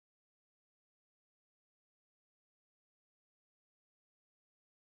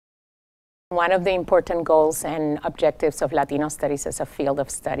One of the important goals and objectives of Latino studies as a field of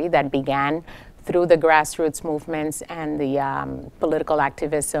study that began through the grassroots movements and the political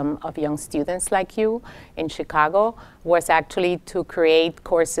activism of young students like you in Chicago was actually to create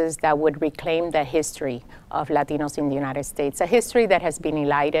courses that would reclaim the history of Latinos in the United States, a history that has been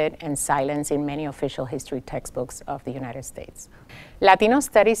elided and silenced in many official history textbooks of the United States. Latino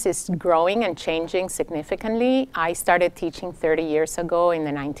studies is growing and changing significantly. I started teaching 30 years ago in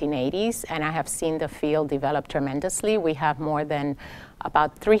the 1980s, and I have seen the field develop tremendously. We have more than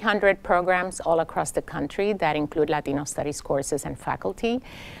about 300 programs all across the country that include Latino studies courses and faculty.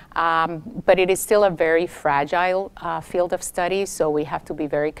 But it is still a very fragile field of study, so we have to be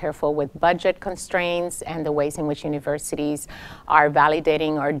very careful with budget constraints and the ways in which universities are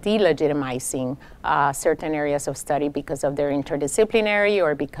validating or delegitimizing certain areas of study because of their interdisciplinary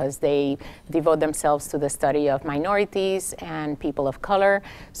or because they devote themselves to the study of minorities and people of color.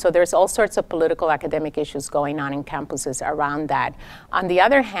 So there's all sorts of political academic issues going on in campuses around that. On the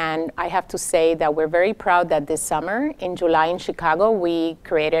other hand, I have to say that we're very proud that this summer, in July in Chicago, we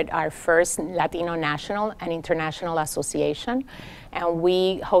created our first Latino National and International Association. And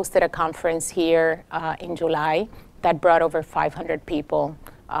we hosted a conference here in July that brought over 500 people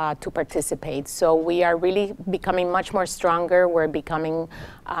to participate. So we are really becoming much more stronger. We're becoming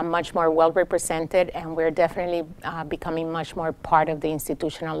much more well represented, and we're definitely becoming much more part of the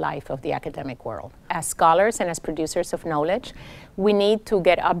institutional life of the academic world. As scholars and as producers of knowledge, we need to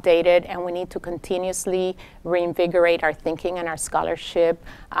get updated, and we need to continuously reinvigorate our thinking and our scholarship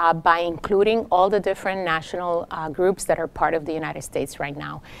by including all the different national groups that are part of the United States right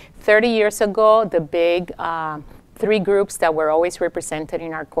now. 30 years ago, the big three groups that were always represented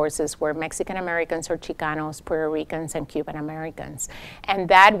in our courses were Mexican Americans or Chicanos, Puerto Ricans, and Cuban Americans. And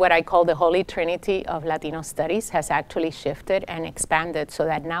that, what I call the holy trinity of Latino studies, has actually shifted and expanded so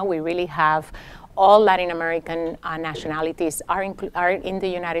that now we really have all Latin American nationalities are in the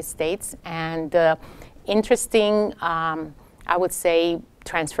United States. And interesting, I would say,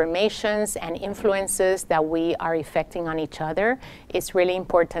 transformations and influences that we are effecting on each other is really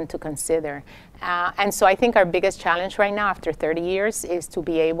important to consider. And so I think our biggest challenge right now after 30 years is to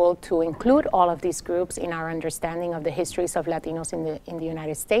be able to include all of these groups in our understanding of the histories of Latinos in the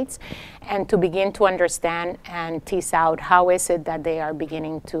United States, and to begin to understand and tease out how is it that they are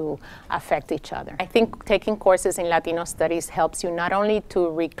beginning to affect each other. I think taking courses in Latino studies helps you not only to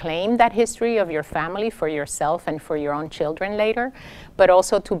reclaim that history of your family for yourself and for your own children later, but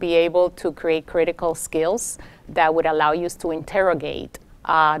also to be able to create critical skills that would allow you to interrogate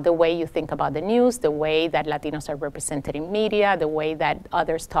the way you think about the news, the way that Latinos are represented in media, the way that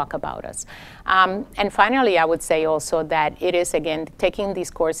others talk about us. And finally, I would say also that it is, again, taking these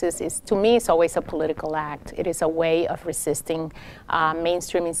courses is, to me, it's always a political act. It is a way of resisting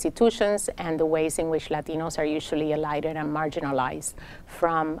mainstream institutions and the ways in which Latinos are usually elided and marginalized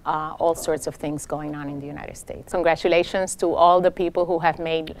from all sorts of things going on in the United States. Congratulations to all the people who have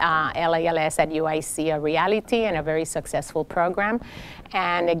made LALS at UIC a reality and a very successful program.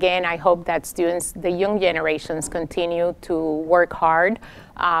 And again, I hope that students, the young generations, continue to work hard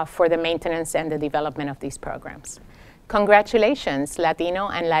for the maintenance and the development of these programs. Congratulations, Latino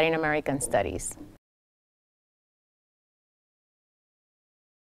and Latin American Studies.